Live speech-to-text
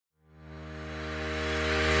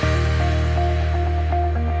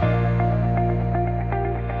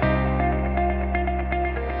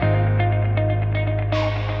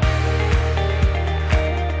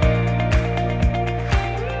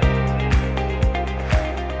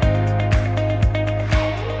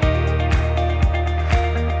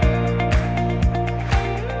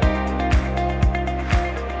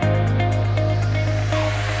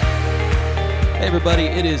everybody.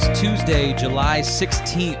 It is Tuesday, July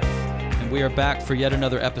 16th, and we are back for yet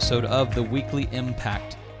another episode of the Weekly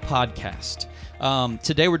Impact Podcast.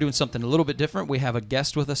 Today we're doing something a little bit different. We have a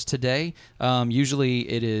guest with us today. Usually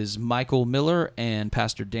it is Michael Miller and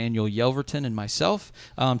Pastor Daniel Yelverton and myself.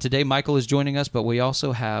 Today Michael is joining us, but we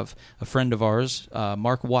also have a friend of ours,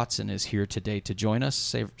 Mark Watson, is here today to join us.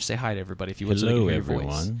 Say hi to everybody if you would. Hello, so hear everyone.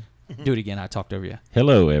 your voice. Do it again. I talked over you.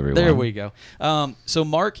 Hello, everyone. There we go. So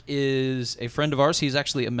Mark is a friend of ours. He's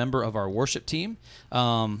actually a member of our worship team,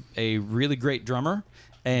 a really great drummer,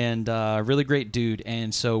 and a really great dude.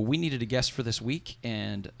 And so we needed a guest for this week,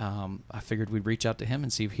 and I figured we'd reach out to him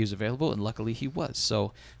and see if he was available, and luckily he was.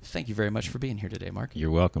 So thank you very much for being here today, Mark. You're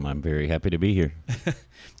welcome. I'm very happy to be here.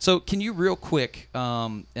 So can you real quick,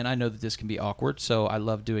 and I know that this can be awkward, so I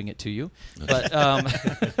love doing it to you, but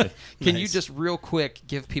can you just real quick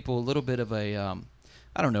give people a little bit of a,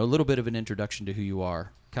 a little bit of an introduction to who you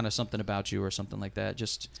are, kind of something about you or something like that,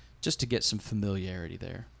 just to get some familiarity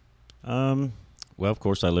there. Well, of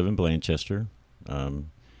course, I live in Blanchester.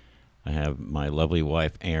 I have my lovely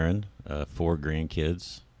wife, Erin, 4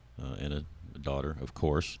 grandkids, and a daughter, of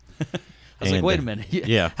course. I was like, wait a minute.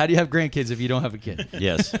 Yeah. How do you have grandkids if you don't have a kid?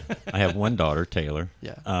 Yes. I have one daughter, Taylor.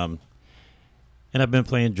 Yeah. And I've been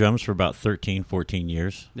playing drums for about 13, 14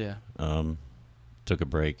 years. Yeah. Took a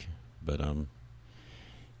break. But,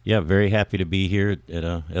 very happy to be here at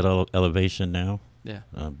Elevation now. Yeah.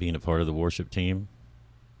 Being a part of the worship team.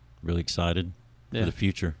 Really excited for the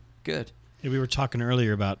future. Good. Yeah, we were talking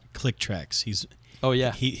earlier about click tracks. Oh,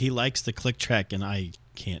 yeah. He likes the click track, and I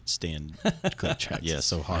can't stand click tracks. Yes, It's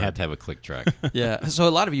so hard. I have to have a click track. Yeah. So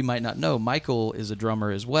a lot of you might not know, Michael is a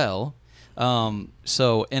drummer as well.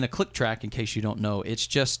 So in a click track, in case you don't know, it's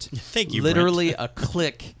just Thank you, literally a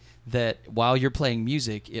click that while you're playing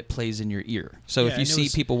music, it plays in your ear. So Yeah, if you and it see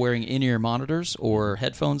was- people wearing in-ear monitors or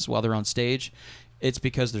headphones while they're on stage, it's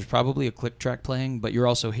because there's probably a click track playing, but you're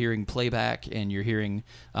also hearing playback and you're hearing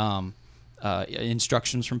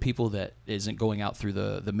instructions from people that isn't going out through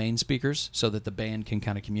the main speakers so that the band can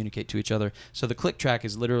kind of communicate to each other. So the click track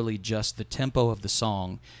is literally just the tempo of the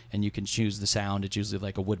song, and you can choose the sound. It's usually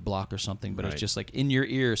like a wood block or something, but Right. it's just like in your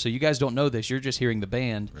ear. So you guys don't know this. You're just hearing the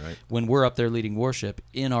band. Right. When we're up there leading worship,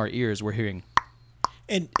 in our ears, we're hearing,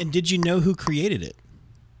 And did you know who created it?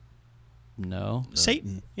 no.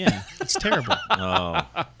 Satan. Yeah, it's terrible. Oh,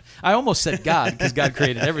 I almost said God because God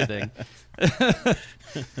created everything.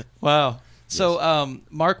 Wow. So,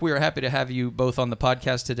 Mark, we are happy to have you both on the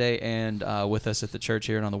podcast today and with us at the church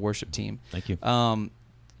here and on the worship team. thank you.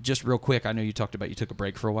 Just real quick, I know you talked about you took a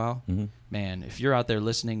break for a while. Mm-hmm. Man, if you're out there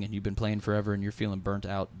listening and you've been playing forever and you're feeling burnt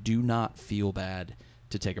out, do not feel bad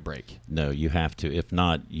to take a break. No, you have to. If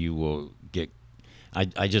not, you will get.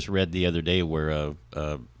 I just read the other day where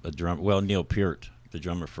a drum. Well, Neil Peart, the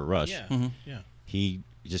drummer for Rush, Yeah. he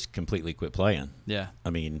just completely quit playing. Yeah. I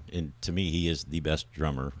mean, and to me, he is the best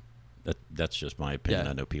drummer. That's just my opinion.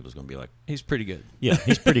 Yeah. I know people's going to be like, He's pretty good. yeah,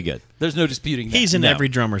 he's pretty good. There's no disputing that. He's in No. every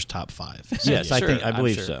drummer's top 5. Yes, Sure, I I'm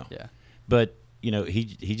believe sure. so. Yeah. But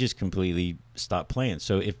he just completely stopped playing.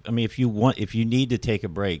 So if you need to take a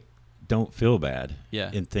break, don't feel bad. Yeah.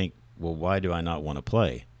 And think, well, why do I not want to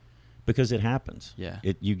play? Because it happens. Yeah.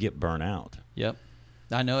 You get burnt out. Yep.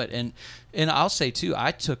 I know it. And I'll say, too,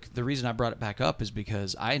 the reason I brought it back up is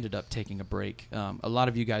because I ended up taking a break. A lot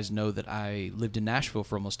of you guys know that I lived in Nashville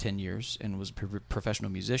for almost 10 years and was a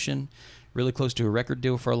professional musician, really close to a record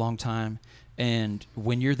deal for a long time. And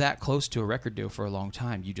when you're that close to a record deal for a long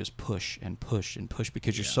time, you just push and push and push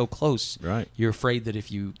because you're so close. Right. You're afraid that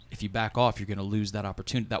if you back off, you're going to lose that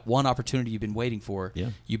opportunity, that one opportunity you've been waiting for. Yeah.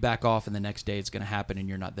 You back off, and the next day it's going to happen, and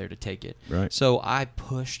you're not there to take it. Right. So I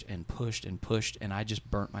pushed and pushed and pushed, and I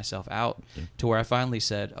just burnt myself out to where I finally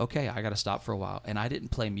said, okay, I got to stop for a while. And I didn't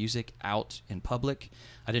play music out in public.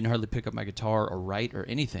 I didn't hardly pick up my guitar or write or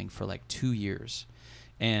anything for like 2 years.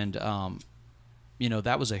 And,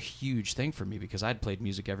 that was a huge thing for me because I'd played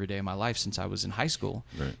music every day of my life since I was in high school.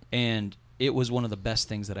 Right. And it was one of the best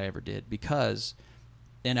things that I ever did because,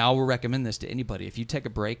 and I will recommend this to anybody, if you take a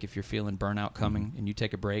break, if you're feeling burnout coming and you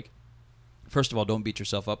take a break, first of all, don't beat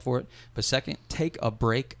yourself up for it. But second, take a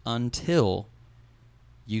break until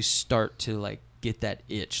you start to like get that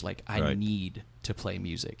itch, like I Right. need to play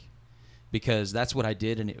music. Because that's what I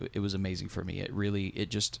did, and it was amazing for me. It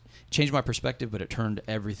just changed my perspective, but it turned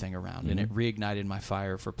everything around, and it reignited my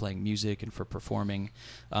fire for playing music and for performing.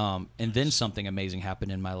 And then something amazing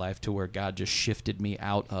happened in my life to where God just shifted me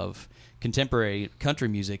out of contemporary country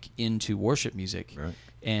music into worship music. Right.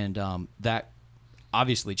 And that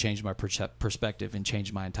obviously changed my perspective and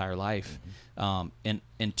changed my entire life,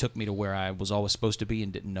 and took me to where I was always supposed to be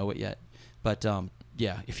and didn't know it yet. But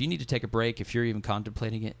if you need to take a break, if you're even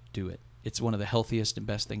contemplating it, do it. It's one of the healthiest and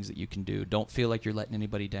best things that you can do. Don't feel like you're letting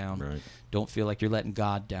anybody down. Right. Don't feel like you're letting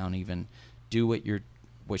God down even. Do what you're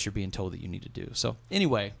being told that you need to do. So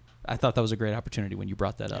anyway, I thought that was a great opportunity when you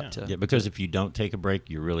brought that up. Yeah. Yeah, because if you don't take a break,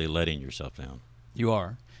 you're really letting yourself down. You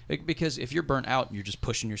are. Because if you're burnt out and you're just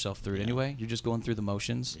pushing yourself through it anyway, you're just going through the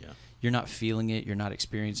motions. Yeah. You're not feeling it. You're not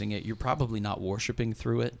experiencing it. You're probably not worshiping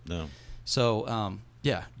through it. No. So,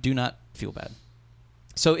 do not feel bad.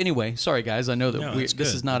 So anyway, sorry guys, I know that No, this that's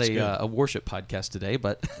is good. not That's a worship podcast today,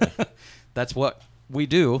 but that's what we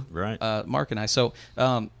do, Right. Mark and I. So,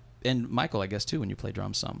 and Michael, I guess too, when you play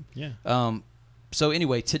drums some. Yeah. So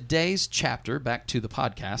anyway, today's chapter, back to the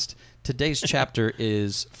podcast, today's chapter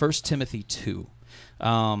is 1 Timothy 2.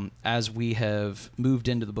 As we have moved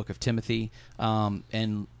into the book of Timothy,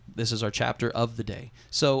 and this is our chapter of the day.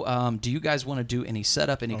 So do you guys want to do any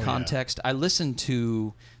setup, any context? I listened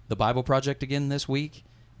to the Bible Project again this week.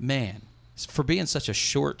 Man, for being such a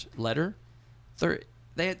short letter,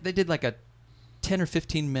 they did like a 10 or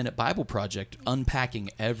 15 minute Bible project unpacking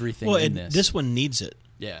everything in this. This one needs it.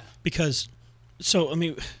 Yeah. Because,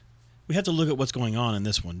 we have to look at what's going on in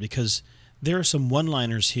this one, because there are some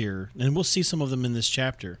one-liners here, and we'll see some of them in this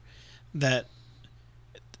chapter, that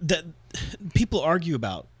people argue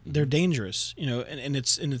about. They're dangerous, and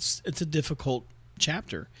it's a difficult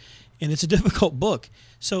chapter, and it's a difficult book.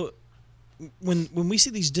 So when we see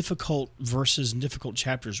these difficult verses and difficult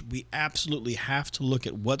chapters, we absolutely have to look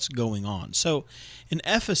at what's going on. So in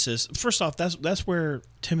Ephesus, first off, that's where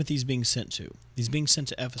Timothy's being sent to. He's being sent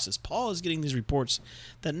to Ephesus. Paul is getting these reports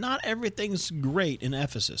that not everything's great in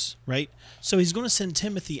Ephesus, right? So he's going to send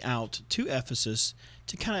Timothy out to Ephesus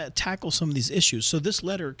to kind of tackle some of these issues. So this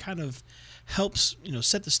letter kind of helps,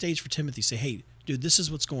 set the stage for Timothy. Say, hey, dude, this is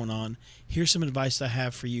what's going on. Here's some advice I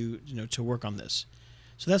have for you, to work on this.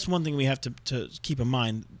 So that's one thing we have to keep in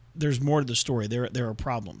mind. There's more to the story. There are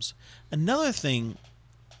problems. Another thing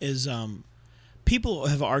is people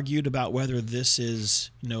have argued about whether this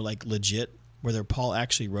is like legit, whether Paul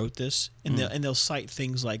actually wrote this, and they'll cite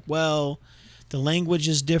things like, well, the language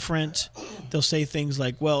is different. They'll say things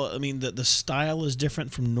like, well, I mean, the style is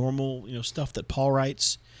different from normal stuff that Paul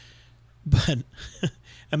writes. But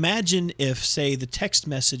imagine if, say, the text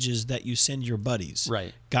messages that you send your buddies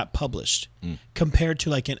got published compared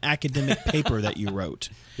to like an academic paper that you wrote.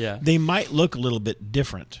 Yeah. They might look a little bit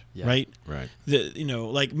different, right? Right.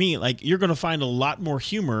 Like me, like you're going to find a lot more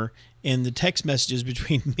humor in the text messages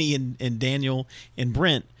between me and Daniel and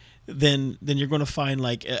Brent than you're going to find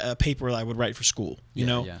like a paper I would write for school, you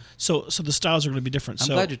know? Yeah. So the styles are going to be different. I'm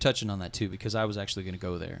glad you're touching on that too, because I was actually going to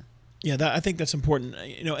go there. Yeah, I think that's important,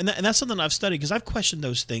 and that's something I've studied because I've questioned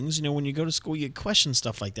those things. When you go to school, you question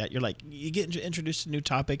stuff like that. You're like, you get introduced to new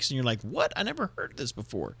topics, and you're like, what? I never heard this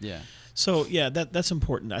before. Yeah. So yeah, that's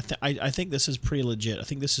important. I think this is pretty legit. I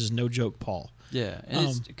think this is no joke, Paul. Yeah,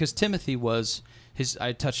 because Timothy was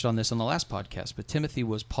I touched on this on the last podcast, but Timothy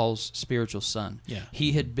was Paul's spiritual son. Yeah.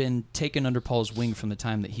 He had been taken under Paul's wing from the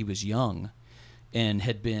time that he was young, and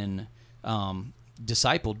had been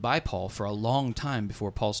discipled by Paul for a long time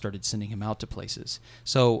before Paul started sending him out to places.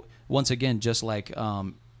 So once again, just like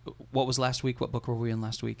what was last week? What book were we in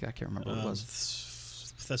last week? I can't remember what it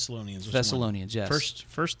was. Thessalonians. Thessalonians, yes.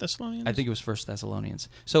 First Thessalonians. I think it was First Thessalonians.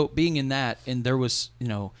 So being in that, and there was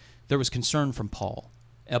concern from Paul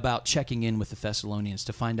about checking in with the Thessalonians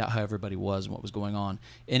to find out how everybody was and what was going on.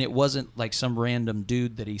 And it wasn't like some random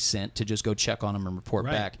dude that he sent to just go check on them and report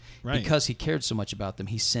back. Right. Because he cared so much about them,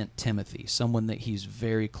 he sent Timothy, someone that he's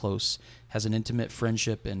very close, has an intimate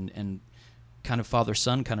friendship and kind of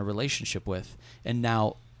father-son kind of relationship with. And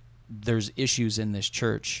now there's issues in this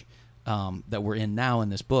church that we're in now in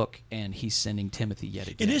this book, and he's sending Timothy yet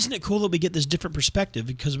again. And isn't it cool that we get this different perspective,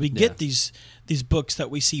 because we get these books that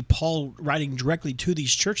we see Paul writing directly to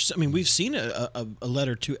these churches. I mean, we've seen a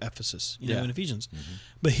letter to Ephesus, in Ephesians,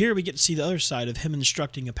 but here we get to see the other side of him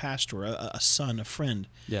instructing a pastor, a son, a friend.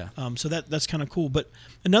 Yeah. So that's kind of cool. But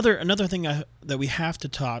another thing that we have to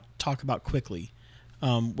talk about quickly,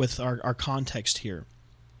 with our context here,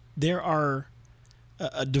 there are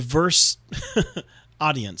a diverse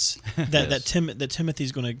audience that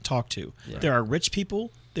Timothy's going to talk to. Yeah. There are rich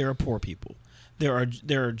people, there are poor people. There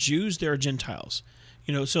are Jews, there are Gentiles.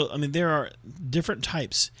 So I mean there are different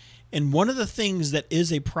types. And one of the things that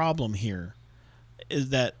is a problem here is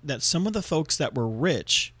that some of the folks that were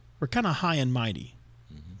rich were kind of high and mighty,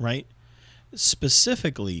 right?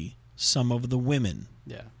 Specifically, some of the women.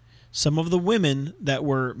 Yeah. Some of the women that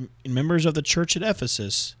were members of the church at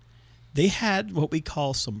Ephesus, they had what we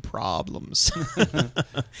call some problems.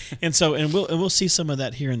 and we'll see some of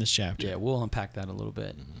that here in this chapter. Yeah, we'll unpack that a little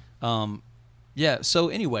bit. Yeah, so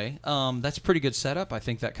anyway, that's a pretty good setup. I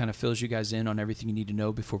think that kind of fills you guys in on everything you need to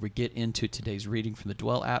know before we get into today's reading from the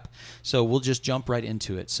Dwell app. So we'll just jump right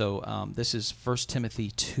into it. So this is 1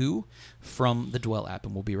 Timothy 2 from the Dwell app,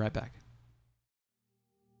 and we'll be right back.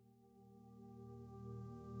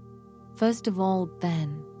 First of all,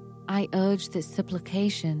 then, I urge that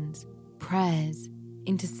supplications, prayers,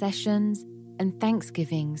 intercessions, and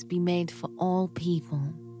thanksgivings be made for all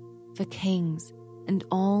people, for kings, and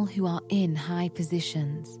all who are in high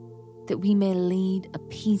positions, that we may lead a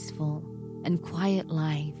peaceful and quiet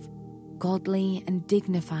life, godly and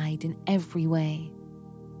dignified in every way.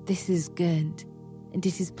 This is good, and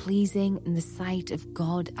it is pleasing in the sight of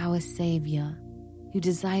God our Saviour, who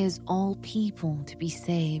desires all people to be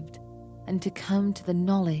saved and to come to the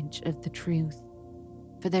knowledge of the truth.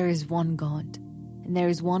 For there is one God, and there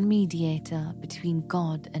is one mediator between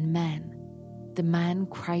God and men, the man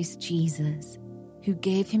Christ Jesus, who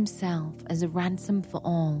gave himself as a ransom for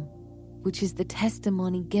all, which is the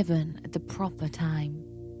testimony given at the proper time.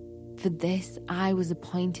 For this I was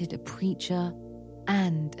appointed a preacher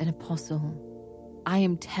and an apostle. I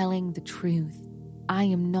am telling the truth. I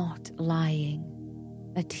am not lying.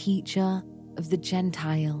 A teacher of the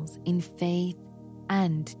Gentiles in faith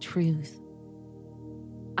and truth.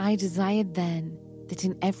 I desired then that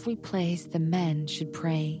in every place the men should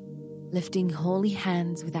pray, lifting holy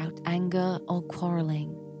hands without anger or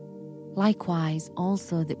quarreling. Likewise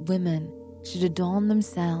also that women should adorn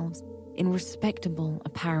themselves in respectable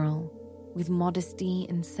apparel, with modesty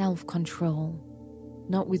and self-control,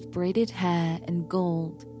 not with braided hair and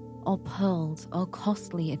gold, or pearls or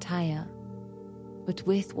costly attire, but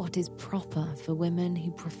with what is proper for women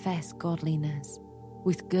who profess godliness,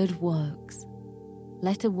 with good works.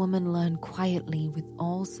 Let a woman learn quietly with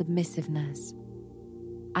all submissiveness.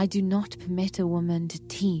 I do not permit a woman to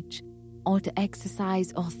teach or to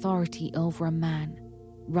exercise authority over a man.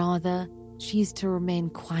 Rather, she is to remain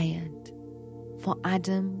quiet. For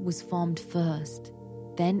Adam was formed first,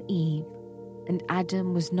 then Eve, and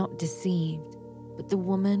Adam was not deceived, but the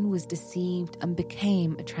woman was deceived and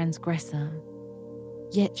became a transgressor.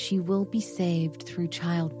 Yet she will be saved through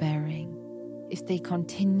childbearing, if they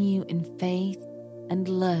continue in faith and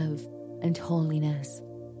love and holiness,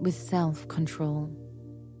 with self-control.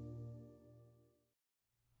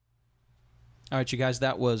 All right, you guys,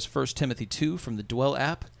 that was 1 Timothy 2 from the Dwell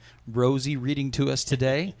app. Rosie reading to us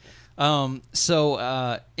today.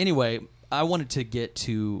 Anyway, I wanted to get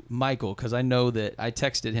to Michael because I know that I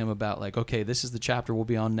texted him about like, okay, this is the chapter we'll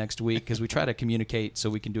be on next week because we try to communicate so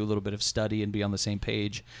we can do a little bit of study and be on the same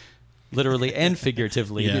page, literally and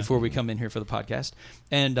figuratively, before we come in here for the podcast.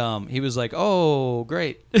 And he was like, oh,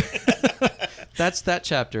 great. That's that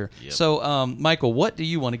chapter. Yep. So, Michael, what do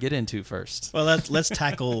you want to get into first? Well, let's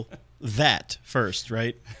tackle that first,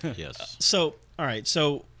 right? Yes. So, all right.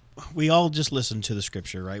 So we all just listened to the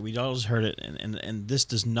scripture, right? We all just heard it, and this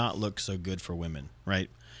does not look so good for women, right?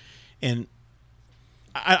 And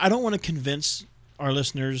I don't want to convince our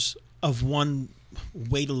listeners of one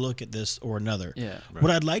way to look at this or another. Yeah. Right.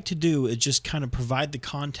 What I'd like to do is just kind of provide the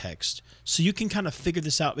context so you can kind of figure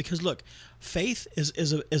this out. Because look, faith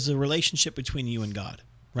is a relationship between you and God,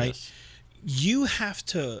 right? Yes. You have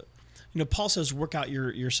to, Paul says, work out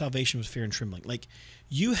your salvation with fear and trembling. Like,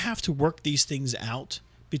 you have to work these things out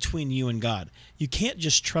between you and God. You can't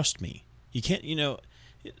just trust me. You can't,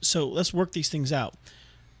 so let's work these things out.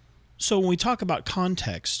 So when we talk about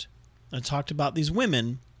context, I talked about these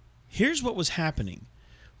women. Here's what was happening.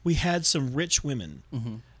 We had some rich women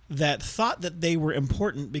that thought that they were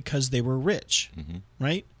important because they were rich,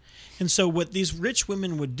 right? And so what these rich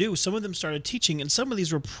women would do, some of them started teaching, and some of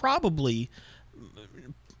these were probably,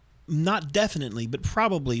 not definitely, but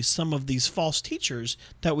probably some of these false teachers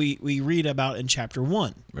that we read about in chapter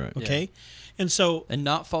 1. Right. Okay? Yeah. And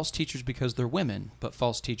not false teachers because they're women, but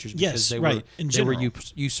false teachers Yes, because they right, were in they were general.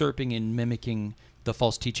 usurping and mimicking the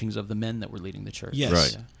false teachings of the men that were leading the church. Yes.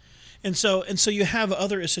 Right. Yeah. And so you have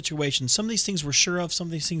other situations. Some of these things we're sure of, some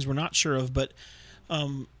of these things we're not sure of, but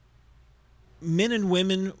men and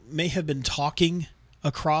women may have been talking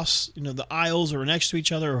across, the aisles or next to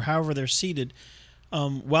each other or however they're seated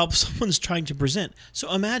while someone's trying to present.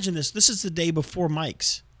 So imagine this. This is the day before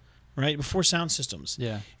mics, right? Before sound systems.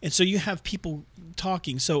 Yeah. And so you have people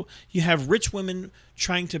talking. So you have rich women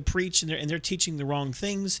trying to preach, and they're teaching the wrong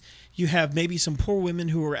things. You have maybe some poor women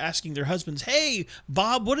who are asking their husbands, "Hey,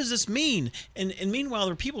 Bob, what does this mean?" And meanwhile,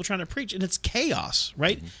 there are people trying to preach, and it's chaos,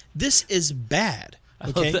 right? Mm-hmm. This is bad.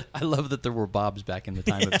 Okay. I love that there were Bobs back in the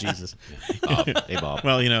time of Jesus. Bob. Hey, Bob.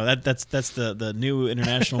 Well, that's the new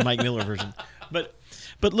international Mike Miller version.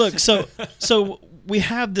 But look, so we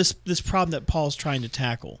have this problem that Paul's trying to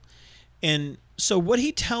tackle. And so what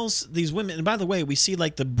he tells these women, and by the way, we see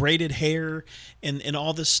like the braided hair and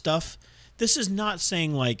all this stuff. This is not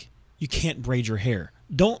saying like you can't braid your hair.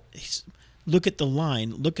 Don't look at the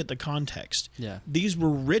line, look at the context. Yeah. These were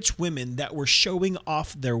rich women that were showing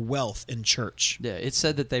off their wealth in church. Yeah, it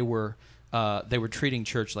said that they were treating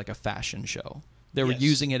church like a fashion show. They were Yes.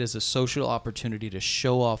 using it as a social opportunity to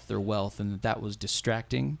show off their wealth, and that was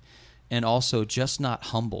distracting, and also just not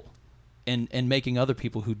humble, and making other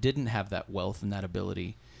people who didn't have that wealth and that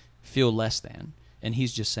ability feel less than. And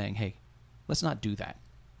he's just saying, hey, let's not do that.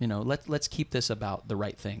 Let's keep this about the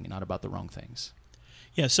right thing, not about the wrong things.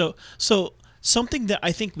 Yeah, so something that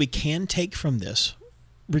I think we can take from this,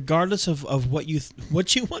 regardless of what you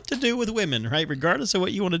want to do with women, right? Regardless of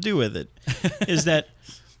what you want to do with it, is that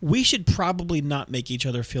we should probably not make each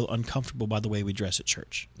other feel uncomfortable by the way we dress at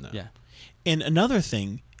church. No. Yeah. And another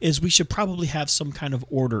thing is we should probably have some kind of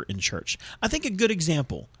order in church. I think a good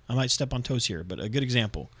example, I might step on toes here, but a good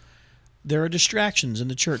example, there are distractions in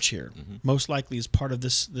the church here, most likely as part of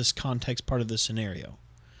this context, part of this scenario.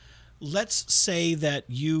 Let's say that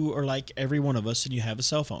you are like every one of us and you have a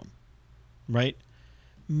cell phone, right?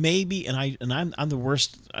 Maybe, I'm the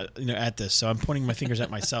worst, at this, so I'm pointing my fingers at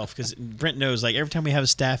myself because Brent knows, like every time we have a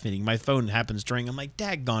staff meeting, my phone happens to ring. I'm like,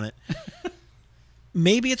 daggone it.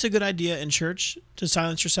 Maybe it's a good idea in church to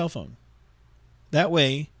silence your cell phone. That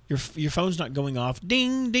way, your phone's not going off,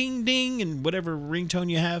 ding, ding, ding, and whatever ringtone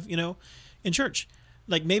you have, in church.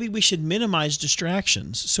 Like maybe we should minimize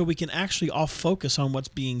distractions so we can actually all focus on what's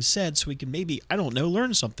being said, so we can maybe,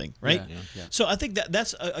 learn something, right? Yeah. So I think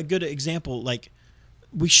that's a good example. Like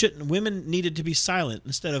women needed to be silent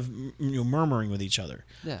instead of murmuring with each other.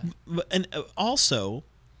 Yeah. And also,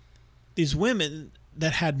 these women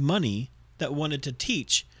that had money that wanted to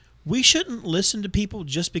teach, we shouldn't listen to people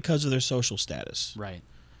just because of their social status. Right.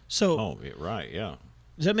 So, Oh, yeah, right. Yeah.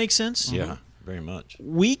 does that make sense? Yeah. Very much.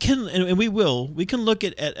 We can, and we can look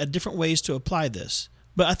at different ways to apply this.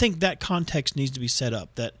 But I think that context needs to be set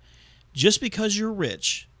up, that just because you're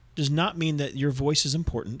rich does not mean that your voice is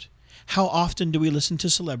important. How often do we listen to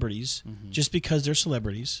celebrities just because they're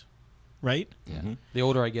celebrities, right? Yeah. The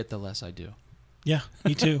older I get, the less I do. Yeah,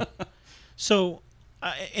 me too. So,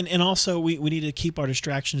 and also we need to keep our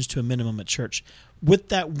distractions to a minimum at church. With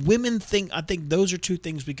that women thing, I think those are two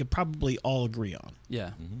things we could probably all agree on.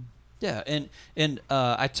 Yeah. Yeah, and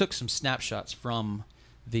I took some snapshots from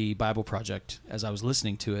the Bible Project as I was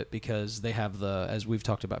listening to it, because they have as we've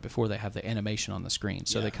talked about before, they have the animation on the screen.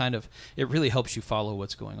 So they it really helps you follow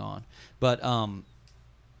what's going on. But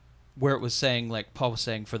where it was saying, like Paul was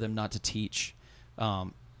saying, for them not to teach,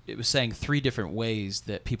 it was saying 3 different ways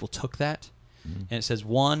that people took that. And it says,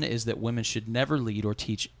 one is that women should never lead or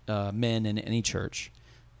teach men in any church.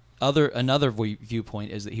 Another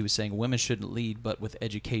viewpoint is that he was saying women shouldn't lead, but with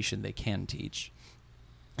education they can teach.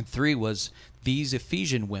 And 3 was these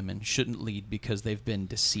Ephesian women shouldn't lead because they've been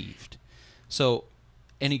deceived. So,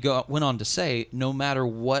 and he went on to say, no matter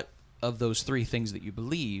what of those 3 things that you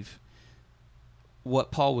believe,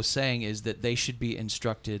 what Paul was saying is that they should be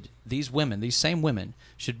instructed, these same women,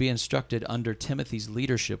 should be instructed under Timothy's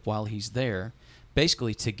leadership while he's there,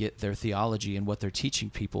 basically to get their theology and what they're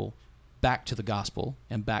teaching people back to the gospel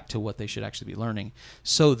and back to what they should actually be learning,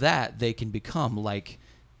 so that they can become like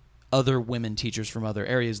other women teachers from other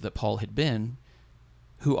areas that Paul had been,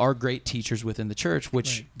 who are great teachers within the church,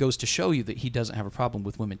 which goes to show you that he doesn't have a problem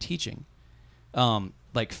with women teaching,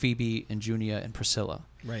 like Phoebe and Junia and Priscilla.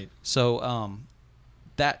 Right. So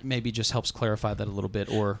that maybe just helps clarify that a little bit.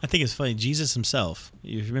 Or I think it's funny, Jesus himself,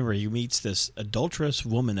 you remember, he meets this adulterous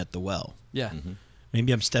woman at the well. yeah,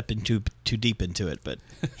 Maybe I'm stepping too deep into it, but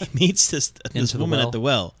he meets this woman at the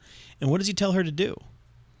well, and what does he tell her to do?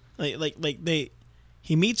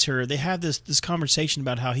 He meets her. They have this conversation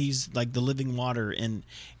about how he's like the living water, and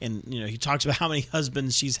he talks about how many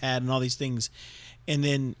husbands she's had and all these things, and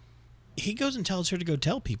then he goes and tells her to go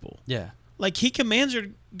tell people. yeah. Like he commands her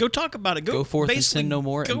to go talk about it. Go forth and sin no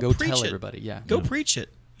more, and go preach tell it. everybody. Yeah, Go preach it.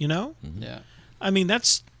 yeah. I mean,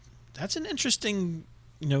 that's an interesting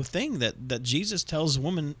thing that Jesus tells a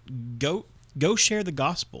woman, go share the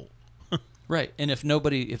gospel. Right. And if no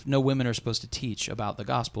women are supposed to teach about the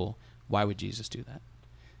gospel, why would Jesus do that?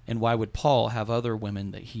 And why would Paul have other women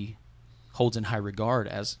that he holds in high regard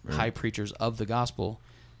as high preachers of the gospel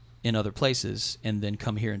in other places, and then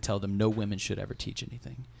come here and tell them no women should ever teach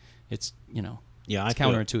anything? It's it's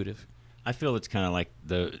counterintuitive. I feel it's kind of like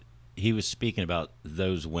he was speaking about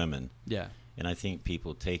those women. Yeah. And I think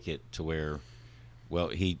people take it to where, well,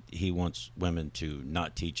 he wants women to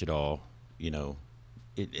not teach at all, and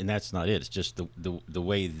that's not it. It's just the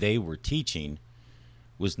way they were teaching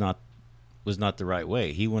was not was not the right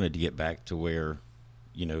way. He wanted to get back to where,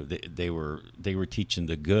 they were teaching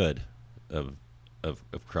the good of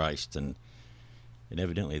Christ, and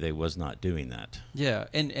evidently they was not doing that. Yeah,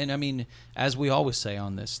 and I mean, as we always say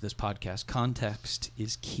on this podcast, context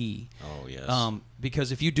is key. Oh yes.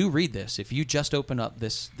 Because if you do read this, if you just open up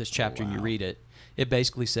this chapter and you read it, it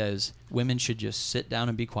basically says women should just sit down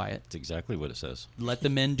and be quiet. That's exactly what it says. Let the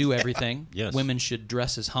men do everything. Yes. Women should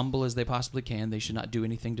dress as humble as they possibly can. They should not do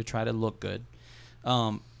anything to try to look good.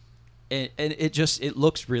 And it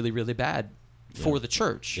looks really, really bad for the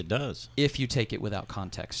church. It does. If you take it without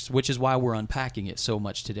context, which is why we're unpacking it so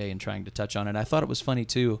much today and trying to touch on it. I thought it was funny,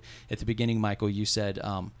 too, at the beginning, Michael, you said,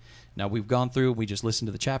 now we've gone through, we just listened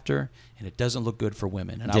to the chapter, and it doesn't look good for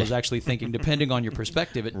women. And I was actually thinking, depending on your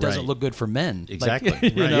perspective, it doesn't look good for men. Exactly. Like,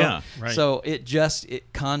 you know? Yeah. Right. So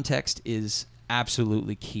context is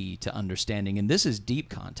absolutely key to understanding. And this is deep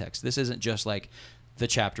context. This isn't just like the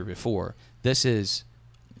chapter before. This is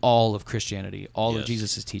all of Christianity, all of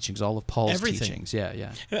Jesus' teachings, all of Paul's teachings.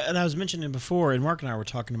 Yeah. And I was mentioning before, and Mark and I were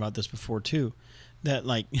talking about this before too, that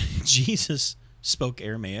like Jesus spoke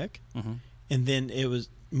Aramaic, and then it was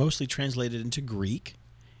mostly translated into Greek,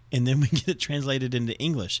 and then we get it translated into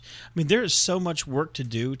English. I mean, there is so much work to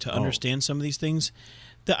do to understand some of these things.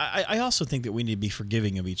 That I also think that we need to be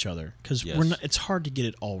forgiving of each other, because it's hard to get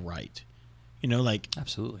it all right.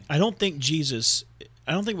 Absolutely. I don't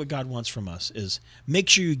think what God wants from us is make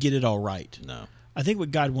sure you get it all right. No. I think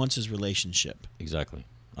what God wants is relationship. Exactly.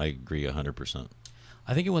 I agree 100%.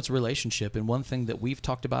 I think it wants relationship, and one thing that we've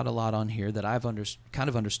talked about a lot on here that I've kind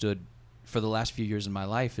of understood for the last few years in my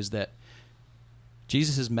life is that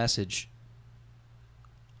Jesus' message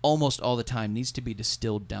almost all the time needs to be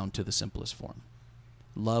distilled down to the simplest form.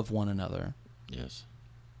 Love one another. Yes.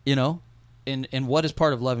 And what is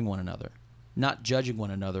part of loving one another? Not judging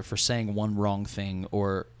one another for saying one wrong thing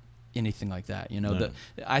or anything like that. No.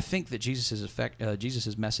 I think that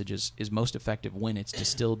Jesus' message is most effective when it's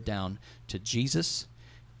distilled down to Jesus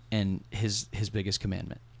and his biggest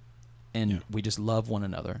commandment. And we just love one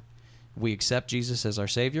another. We accept Jesus as our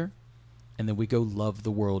Savior, and then we go love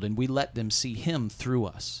the world, and we let them see him through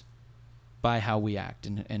us by how we act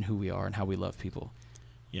and who we are and how we love people.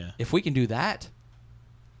 Yeah. If we can do that,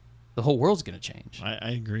 the whole world's going to change.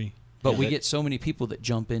 I agree. But we get so many people that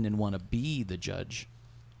jump in and want to be the judge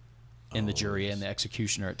and the jury and the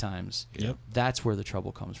executioner at times. Yep. That's where the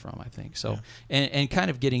trouble comes from, I think. So, and kind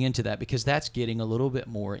of getting into that, because that's getting a little bit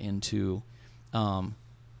more into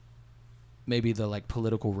maybe the like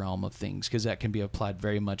political realm of things, because that can be applied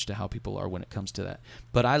very much to how people are when it comes to that.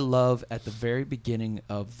 But I love at the very beginning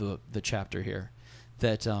of the chapter here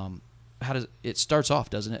that it starts off,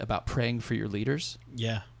 doesn't it, about praying for your leaders?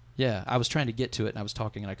 Yeah. Yeah, I was trying to get to it, and I was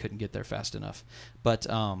talking, and I couldn't get there fast enough. But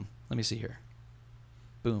let me see here.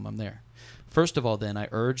 Boom, I'm there. First of all, then, I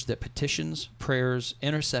urge that petitions, prayers,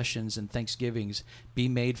 intercessions, and thanksgivings be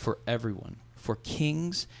made for everyone, for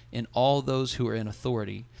kings and all those who are in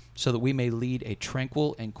authority, so that we may lead a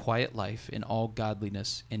tranquil and quiet life in all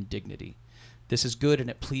godliness and dignity. This is good, and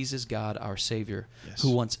it pleases God, our Savior,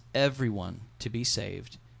 who wants everyone to be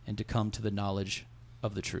saved and to come to the knowledge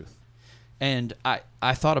of the truth. And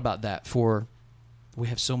I thought about that, for we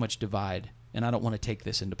have so much divide, and I don't want to take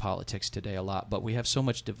this into politics today a lot, but we have so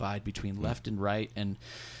much divide between left and right and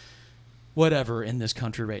whatever in this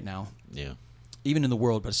country right now. Yeah. Even in the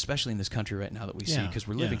world, but especially in this country right now that we see, because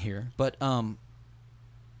we're living here. But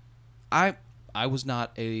I was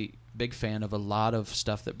not a big fan of a lot of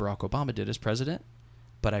stuff that Barack Obama did as president,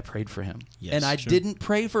 but I prayed for him. Yes, and I didn't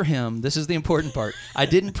pray for him. This is the important part. I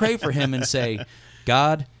didn't pray for him and say,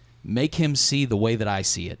 God, make him see the way that I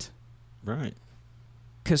see it. Right.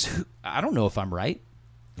 Because I don't know if I'm right.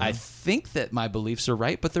 Yeah. I think that my beliefs are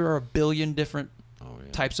right, but there are a billion different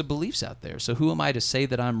types of beliefs out there. So who am I to say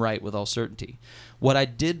that I'm right with all certainty? What I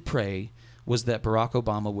did pray was that Barack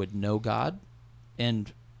Obama would know God,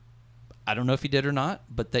 and I don't know if he did or not,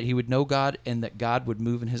 but that he would know God and that God would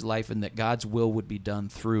move in his life and that God's will would be done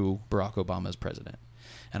through Barack Obama as president.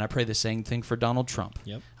 And I pray the same thing for Donald Trump.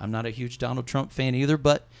 Yep. I'm not a huge Donald Trump fan either,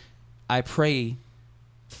 but I pray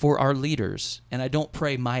for our leaders, and I don't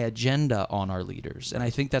pray my agenda on our leaders. And I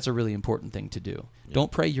think that's a really important thing to do. Yeah.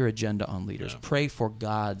 Don't pray your agenda on leaders. Yeah. Pray for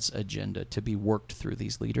God's agenda to be worked through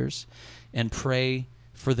these leaders, and pray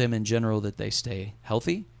for them in general that they stay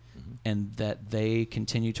healthy and that they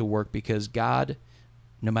continue to work, because God,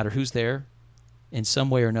 no matter who's there, in some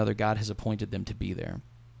way or another, God has appointed them to be there.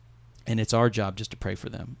 And it's our job just to pray for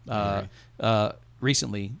them.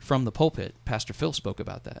 Recently, from the pulpit, Pastor Phil spoke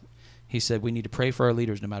about that. He said we need to pray for our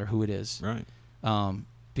leaders no matter who it is. Right.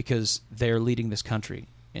 Because they're leading this country.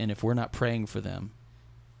 And if we're not praying for them,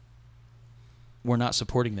 we're not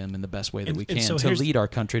supporting them in the best way that we can so to here's- lead our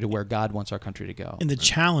country to where God wants our country to go. And the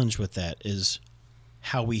challenge with that is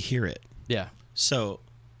how we hear it. Yeah. So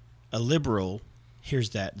a liberal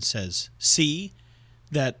hears that and says, see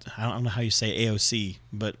that, I don't know how you say AOC,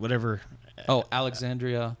 but whatever. Oh,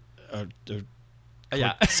 Alexandria.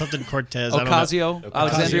 Yeah. Something Cortez. I don't know. Ocasio.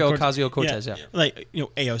 Alexandria Ocasio-Cortez, yeah. Like,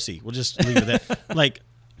 AOC. We'll just leave it at that. Like,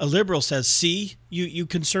 a liberal says, see, you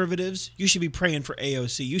conservatives, you should be praying for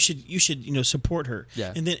AOC. You should support her.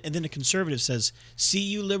 Yeah. And then a conservative says, see,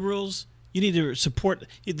 you liberals, you need to support.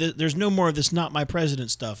 There's no more of this "not my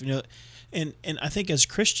president" stuff. And I think as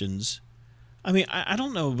Christians, I mean, I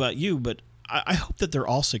don't know about you, but I hope that they're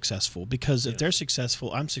all successful, because if they're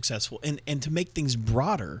successful, I'm successful. And to make things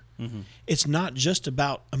broader, it's not just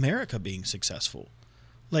about America being successful.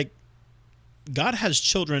 Like, God has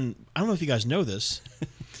children. I don't know if you guys know this,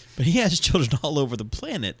 but He has children all over the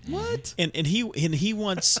planet. What? And He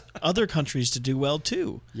wants other countries to do well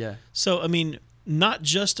too. Yeah. So I mean, not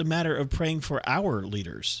just a matter of praying for our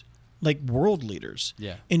leaders, like world leaders.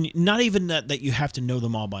 Yeah. And not even that you have to know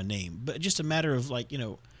them all by name, but just a matter of like,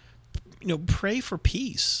 pray for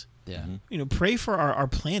peace. Yeah. Pray for our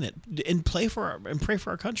planet and pray for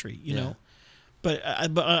our country. You know. But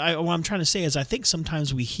what I'm trying to say is, I think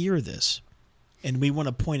sometimes we hear this, and we want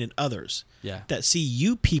to point at others. Yeah. That, see,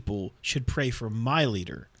 you people should pray for my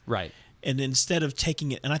leader. Right. And instead of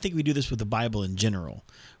taking it, and I think we do this with the Bible in general,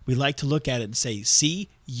 we like to look at it and say, see,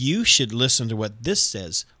 you should listen to what this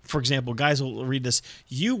says. For example, guys will read this,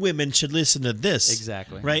 you women should listen to this.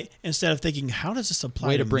 Exactly. Right? Instead of thinking, how does this apply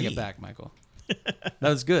Way to to bring me? it back, Michael. That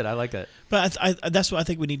was good. I like that. But that's what I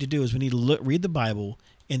think we need to do, is we need to read the Bible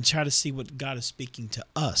and try to see what God is speaking to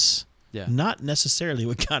us. Yeah. Not necessarily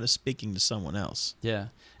what God is speaking to someone else. Yeah.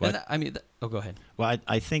 What? And I mean, go ahead. Well,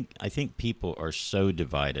 I think people are so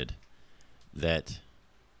divided that,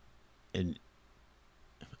 and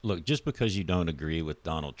look, just because you don't agree with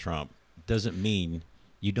Donald Trump doesn't mean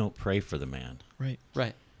you don't pray for the man. Right.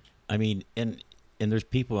 Right. I mean, and there's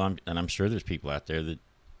people, and I'm sure there's people out there that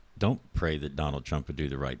don't pray that Donald Trump would do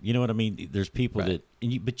the right. You know what I mean? There's people Right.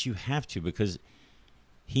 but you have to, because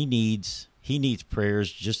he needs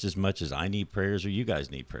prayers just as much as I need prayers or you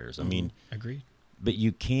guys need prayers. I mean, Agreed. but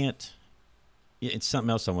you can't. It's something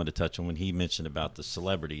else I wanted to touch on when he mentioned about the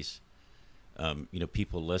celebrities.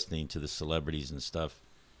 People listening to the celebrities and stuff.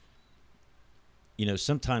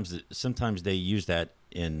 Sometimes they use that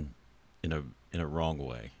in a wrong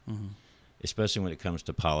way, especially when it comes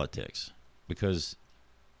to politics. Because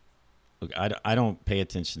look, I don't pay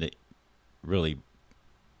attention to really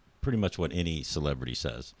pretty much what any celebrity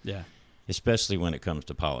says. Yeah. Especially when it comes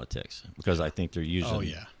to politics, because I think they're using. Oh,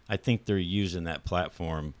 yeah. I think they're using that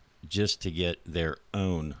platform just to get their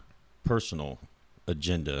own personal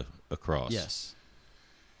agenda across. Yes.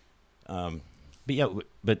 But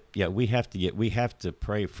we have to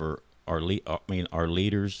pray for our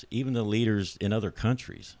leaders, even the leaders in other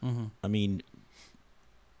countries. Mm-hmm. I mean,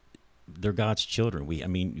 they're God's children. We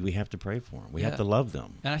have to pray for them. We Yeah. have to love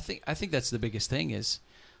them. And I think that's the biggest thing is,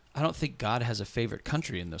 I don't think God has a favorite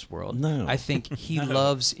country in this world. No. I think He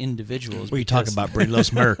loves individuals. What are you talking because- about? Brady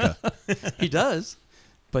loves America. He does,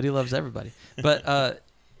 but He loves everybody. But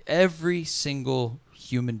every single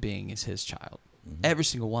human being is His child. Every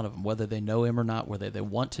single one of them, whether they know Him or not, whether they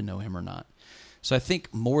want to know Him or not. So I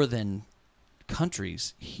think more than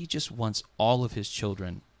countries, He just wants all of His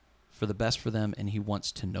children for the best for them, and He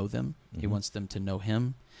wants to know them. He wants them to know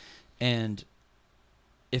Him. And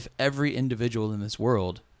if every individual in this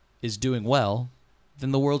world is doing well,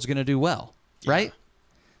 then the world's going to do well, right?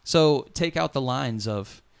 So take out the lines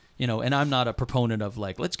of, and I'm not a proponent of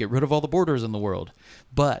like, let's get rid of all the borders in the world,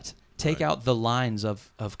 but take out the lines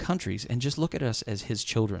of countries and just look at us as His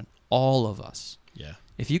children, all of us. Yeah.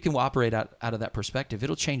 If you can operate out of that perspective,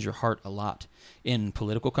 it'll change your heart a lot in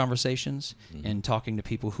political conversations and talking to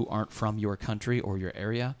people who aren't from your country or your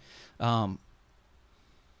area.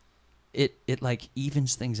 It like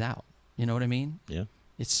evens things out. You know what I mean? Yeah.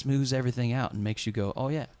 It smooths everything out and makes you go, oh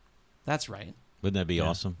yeah, that's right. Wouldn't that be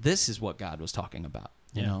awesome? This is what God was talking about.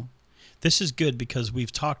 You Yeah. know? This is good because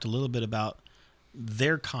we've talked a little bit about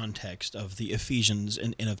their context of the Ephesians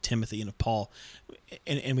and of Timothy and of Paul,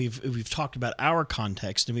 and we've talked about our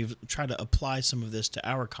context, and we've tried to apply some of this to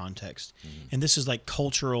our context. And this is like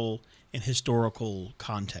cultural and historical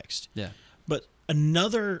context. Yeah. But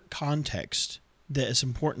another context that is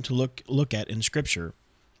important to look at in Scripture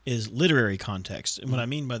is literary context. And what I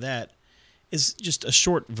mean by that is just a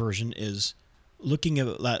short version is looking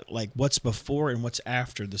at like what's before and what's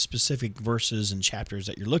after the specific verses and chapters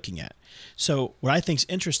that you're looking at. So what I think is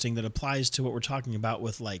interesting that applies to what we're talking about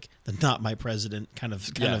with like the "not my president" kind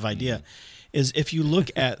of idea is if you look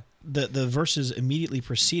at the verses immediately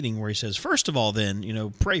preceding where he says, first of all,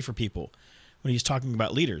 then, pray for people, when he's talking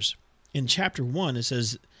about leaders. In chapter 1, it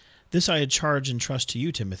says, "This I had charge and trust to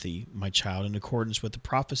you, Timothy, my child, in accordance with the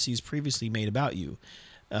prophecies previously made about you,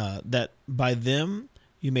 that by them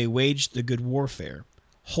you may wage the good warfare,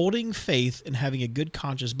 holding faith and having a good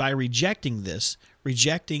conscience by rejecting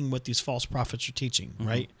what these false prophets are teaching,"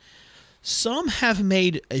 right? "Some have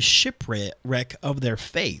made a shipwreck of their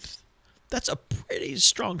faith." That's a pretty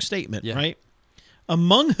strong statement, right?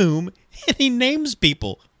 "Among whom," and he names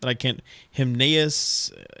people that I can't,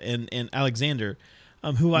 Hymenaeus and Alexander,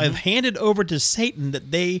 who I have handed over to Satan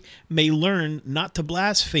that they may learn not to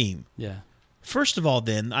blaspheme. Yeah. "First of all,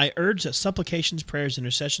 then, I urge that supplications, prayers,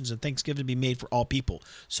 intercessions, and thanksgiving be made for all people."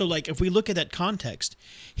 So, like, if we look at that context,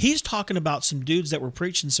 he's talking about some dudes that were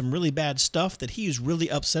preaching some really bad stuff that he's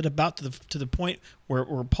really upset about to the point where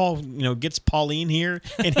Paul, gets Pauline here,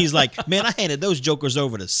 and he's like, "Man, I handed those jokers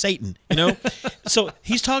over to Satan," So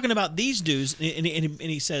he's talking about these dudes, and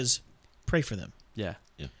he says, "Pray for them." Yeah.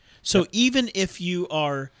 So even if you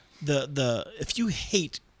are if you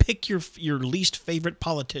hate, pick your least favorite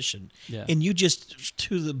politician, and you just,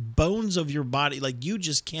 to the bones of your body, like you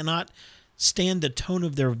just cannot stand the tone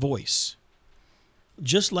of their voice.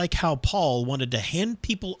 Just like how Paul wanted to hand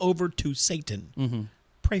people over to Satan,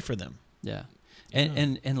 pray for them. Yeah.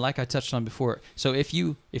 And like I touched on before, so if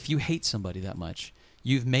you hate somebody that much,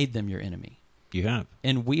 you've made them your enemy. You have.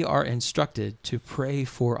 And we are instructed to pray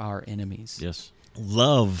for our enemies. Yes.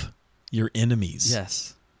 Love your enemies.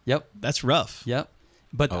 Yes. Yep. That's rough. Yep.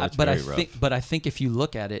 But I think if you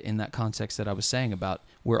look at it in that context that I was saying about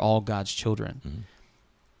we're all God's children,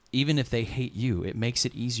 even if they hate you, it makes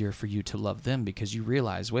it easier for you to love them because you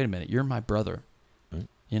realize, wait a minute, you're my brother. Right.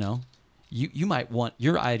 You might want,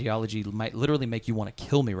 your ideology might literally make you want to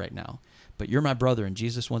kill me right now, but you're my brother and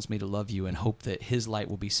Jesus wants me to love you and hope that his light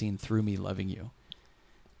will be seen through me loving you.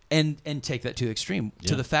 And take that to the extreme,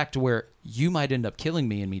 to the fact where you might end up killing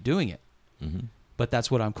me and me doing it. But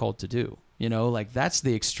that's what I'm called to do. Like that's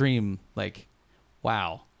the extreme, like,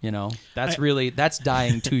 wow, that's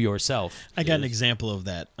dying to yourself. I got an example of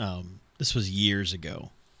that. This was years ago.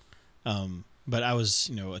 But I was,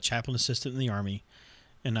 a chaplain assistant in the Army,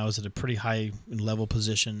 and I was at a pretty high level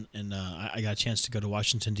position, and I got a chance to go to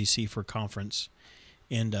Washington, D.C. for a conference,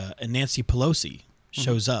 and Nancy Pelosi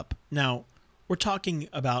shows up. Now, we're talking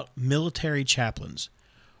about military chaplains.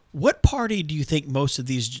 What party do you think most of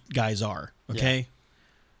these guys are? Okay. Yeah.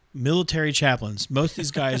 Military chaplains. Most of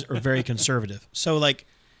these guys are very conservative. So like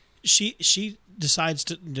she decides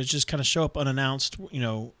to just kind of show up unannounced,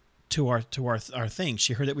 to our thing.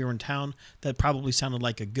 She heard that we were in town. That probably sounded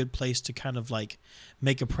like a good place to kind of like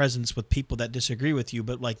make a presence with people that disagree with you,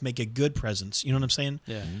 but like make a good presence. You know what I'm saying?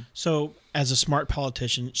 Yeah. So as a smart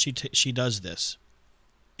politician, she does this.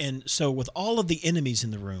 And so with all of the enemies in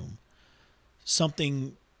the room,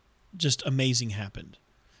 something just amazing happened.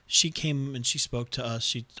 She came and she spoke to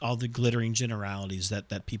us. All the glittering generalities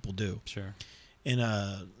that people do. Sure.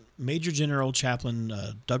 And Major General Chaplain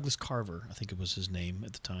Douglas Carver, I think it was his name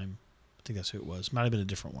at the time. I think that's who it was. Might have been a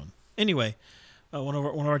different one. Anyway, one of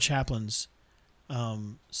our chaplains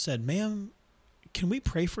said, "Ma'am, can we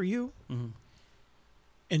pray for you?" Mm-hmm.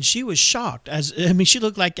 And she was shocked. She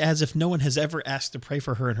looked like as if no one has ever asked to pray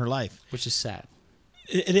for her in her life. Which is sad.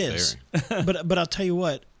 It is. But I'll tell you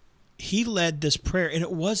what, he led this prayer, and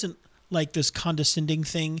it wasn't like this condescending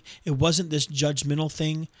thing. It wasn't this judgmental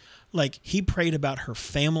thing. Like, he prayed about her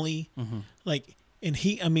family. Mm-hmm. Like, and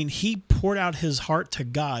he poured out his heart to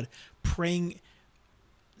God, praying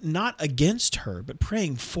not against her, but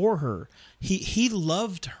praying for her. He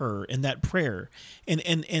loved her in that prayer.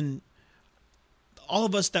 And all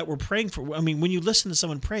of us that were praying for, when you listen to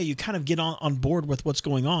someone pray, you kind of get on board with what's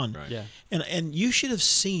going on. Right. Yeah. And you should have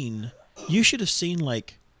seen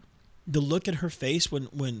like the look in her face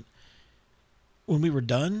when we were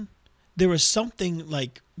done. There was something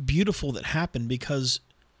like beautiful that happened because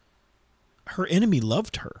her enemy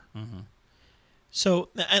loved her. Mm-hmm. So,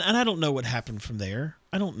 and I don't know what happened from there.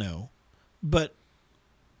 I don't know, but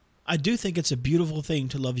I do think it's a beautiful thing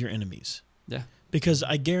to love your enemies. Yeah. Because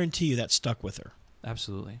I guarantee you that stuck with her.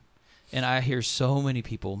 Absolutely. And I hear so many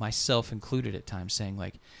people, myself included at times, saying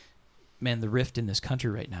like, man, the rift in this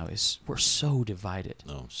country right now we're so divided.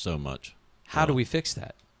 Oh, so much. How do we fix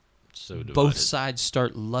that? So divided. Both sides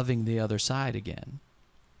start loving the other side again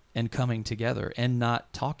and coming together and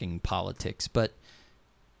not talking politics, but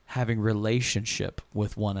having relationship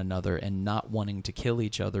with one another and not wanting to kill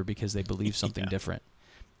each other because they believe something different.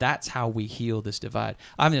 That's how we heal this divide.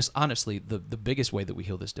 I mean, honestly, the biggest way that we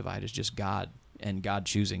heal this divide is just God and God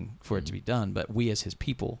choosing for it to be done. But we as his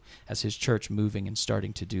people, as his church, moving and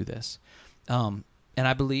starting to do this. And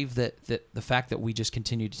I believe that the fact that we just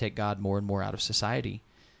continue to take God more and more out of society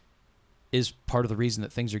is part of the reason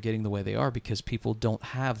that things are getting the way they are, because people don't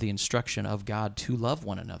have the instruction of God to love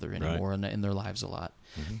one another anymore in their lives a lot.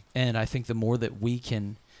 Mm-hmm. And I think the more that we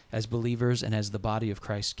can, as believers and as the body of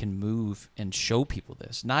Christ, can move and show people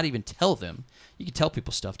this, not even tell them. You can tell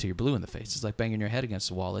people stuff till you're blue in the face. It's like banging your head against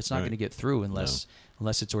the wall. It's not going to get through unless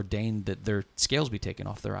it's ordained that their scales be taken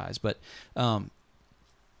off their eyes. But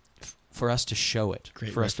for us to show it,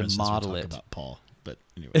 for us to model it. About Paul, but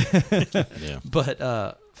anyway.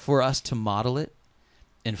 But for us to model it,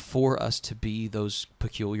 and for us to be those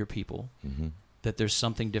peculiar people, that there's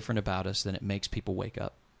something different about us, then it makes people wake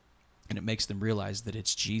up. And it makes them realize that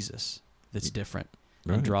it's Jesus that's different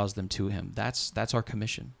and draws them to him. That's our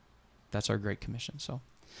commission. That's our great commission. So,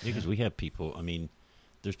 because we have people. I mean,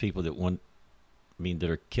 there's people that that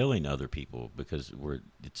are killing other people because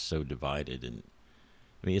it's so divided, and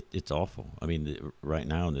I mean it's awful. I mean, right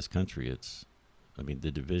now in this country,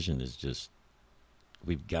 the division is just.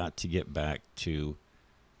 We've got to get back to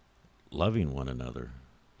loving one another,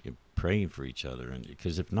 and praying for each other, and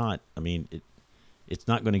because if not, I mean it's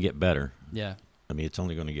not going to get better. Yeah. I mean, it's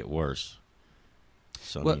only going to get worse.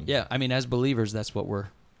 So, I mean, as believers, that's what we're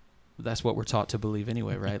taught to believe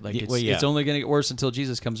anyway, right? Like, it's only going to get worse until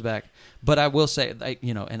Jesus comes back. But I will say,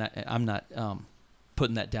 and I'm not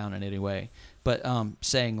putting that down in any way, but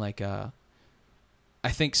saying like, I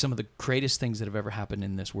think some of the greatest things that have ever happened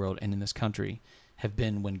in this world and in this country have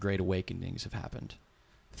been when great awakenings have happened.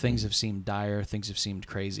 Things have seemed dire, things have seemed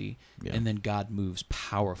crazy, and then God moves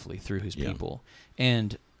powerfully through his people.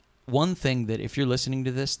 And one thing that, if you're listening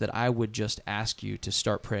to this, that I would just ask you to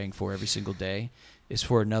start praying for every single day is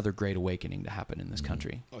for another great awakening to happen in this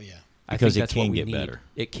country. Oh, yeah. Because it can get better.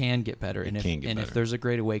 It can get better. If there's a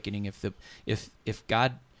great awakening, if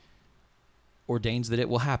God ordains that it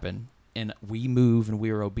will happen, and we move and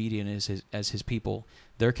we are obedient as his people,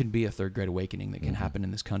 there can be a third great awakening that can happen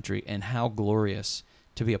in this country. And how glorious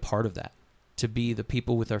to be a part of that, to be the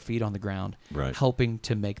people with our feet on the ground, helping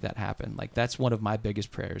to make that happen. Like, that's one of my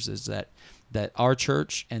biggest prayers, is that our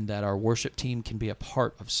church and that our worship team can be a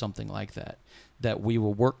part of something like that, that we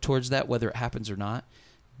will work towards that, whether it happens or not,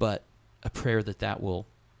 but a prayer that will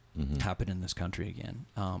happen in this country again.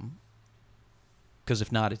 Because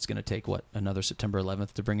if not, it's going to take another September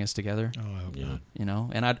 11th to bring us together. Oh, I hope not. You know,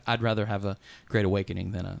 and I'd rather have a great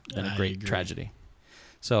awakening than a great tragedy.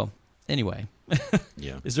 So anyway,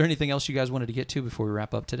 is there anything else you guys wanted to get to before we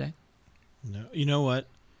wrap up today? No. You know what?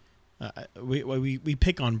 We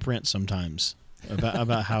pick on Brent sometimes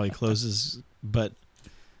about how he closes, but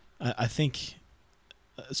I think,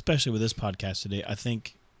 especially with this podcast today, I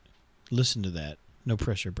think listen to that. No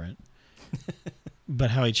pressure, Brent.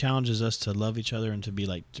 But how he challenges us to love each other and to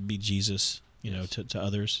be Jesus, to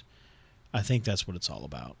others. I think that's what it's all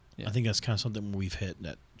about. Yeah. I think that's kind of something we've hit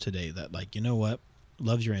today, that like, you know what?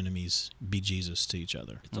 Love your enemies, be Jesus to each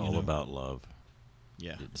other. It's all about love.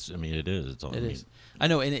 Yeah. It is. It's all. It is. I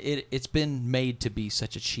know, and it's been made to be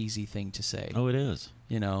such a cheesy thing to say. Oh, it is.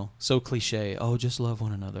 So cliche. Oh, just love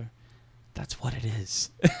one another. That's what it is.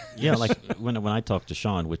 Yeah, like when I talk to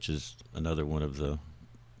Sean, which is another one of the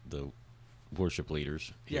worship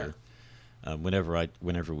leaders here.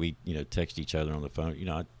 Whenever we text each other on the phone,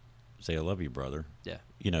 I say, I love you, brother. Yeah.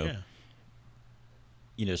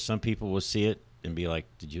 Some people will see it and be like,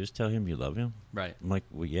 did you just tell him you love him? Right. I'm like,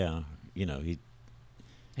 well, yeah.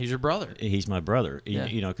 He's your brother. He's my brother. Yeah.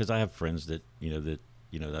 Because I have friends that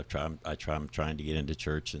I'm trying to get into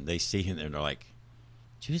church, and they see him and they're like,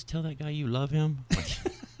 did you just tell that guy you love him? Like,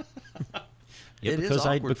 it is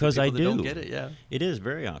awkward because for I people do. That don't get it. Yeah. It is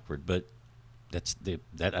very awkward, but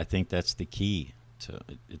I think that's the key to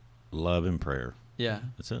love and prayer. Yeah.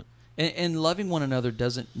 That's it. And loving one another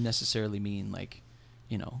doesn't necessarily mean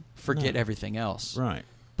forget everything else. Right.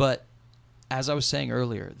 But as I was saying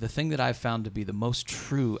earlier, the thing that I've found to be the most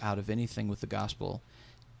true out of anything with the gospel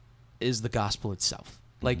is the gospel itself.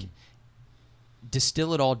 Like,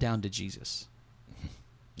 distill it all down to Jesus.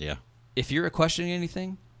 Yeah. If you're questioning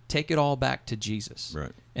anything, take it all back to Jesus.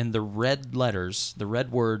 Right. And the red letters, the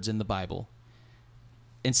red words in the Bible,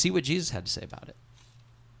 and see what Jesus had to say about it.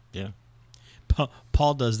 Yeah.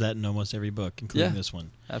 Paul does that in almost every book, including this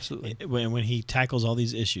one. Absolutely. When he tackles all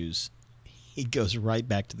these issues, he goes right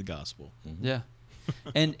back to the gospel. Mm-hmm. Yeah.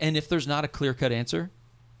 and if there's not a clear-cut answer,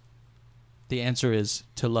 the answer is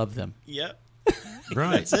to love them. Yep.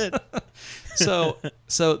 Right. That's it.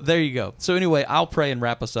 So there you go. So anyway, I'll pray and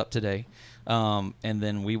wrap us up today, and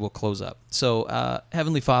then we will close up. So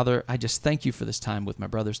Heavenly Father, I just thank you for this time with my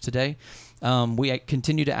brothers today. We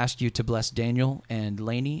continue to ask you to bless Daniel and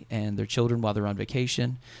Lainey and their children while they're on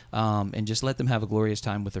vacation, and just let them have a glorious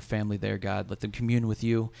time with their family there, God. Let them commune with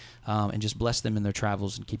you, and just bless them in their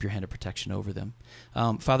travels and keep your hand of protection over them.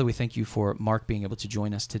 Father, we thank you for Mark being able to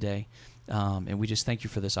join us today, and we just thank you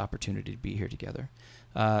for this opportunity to be here together.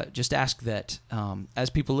 Just ask that as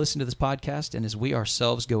people listen to this podcast and as we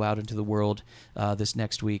ourselves go out into the world this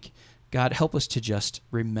next week, God, help us to just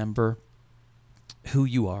remember who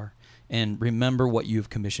you are and remember what you've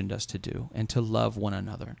commissioned us to do and to love one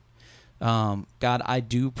another. God, I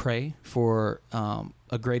do pray for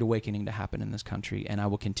a great awakening to happen in this country, and I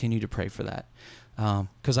will continue to pray for that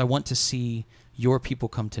because I want to see your people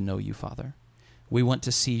come to know you, Father. We want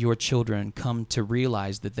to see your children come to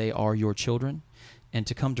realize that they are your children, and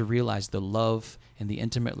to come to realize the love and the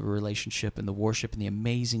intimate relationship and the worship and the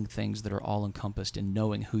amazing things that are all encompassed in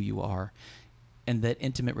knowing who you are. And that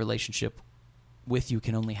intimate relationship with you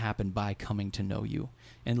can only happen by coming to know you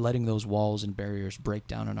and letting those walls and barriers break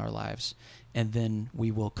down in our lives. And then we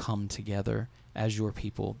will come together as your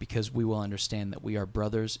people because we will understand that we are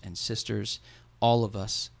brothers and sisters, all of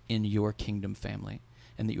us in your kingdom family,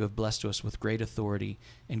 and that you have blessed us with great authority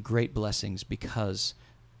and great blessings because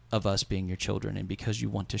of us being your children and because you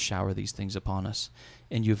want to shower these things upon us.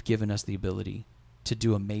 And you've given us the ability to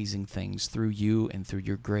do amazing things through you and through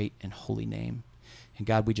your great and holy name. And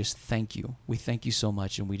God, we just thank you. We thank you so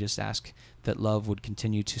much, and we just ask that love would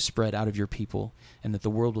continue to spread out of your people and that the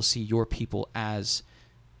world will see your people as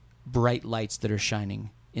bright lights that are shining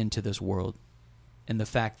into this world. And the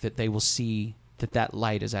fact that they will see that that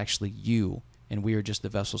light is actually you and we are just the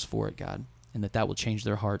vessels for it, God. And that will change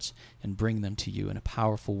their hearts and bring them to you in a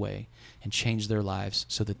powerful way and change their lives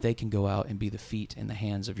so that they can go out and be the feet and the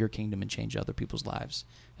hands of your kingdom and change other people's lives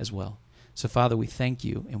as well. So, Father, we thank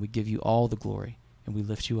you and we give you all the glory and we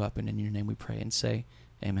lift you up, and in your name we pray and say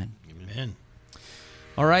amen. Amen.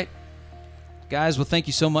 All right. Guys, well, thank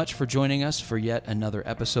you so much for joining us for yet another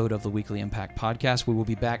episode of the Weekly Impact Podcast. We will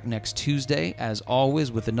be back next Tuesday, as always,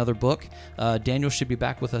 with another book. Daniel should be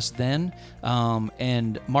back with us then.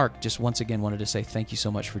 And Mark, just once again wanted to say thank you so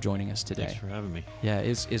much for joining us today. Thanks for having me. Yeah,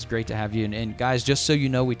 it's great to have you. And guys, just so you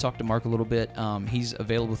know, we talked to Mark a little bit. He's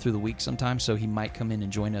available through the week sometimes, so he might come in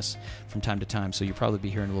and join us from time to time. So you'll probably be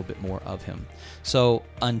hearing a little bit more of him. So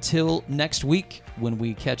until next week, when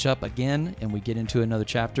we catch up again and we get into another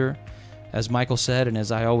chapter, as Michael said, and as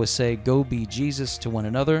I always say, go be Jesus to one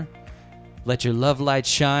another. Let your love light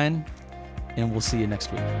shine, and we'll see you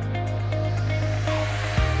next week.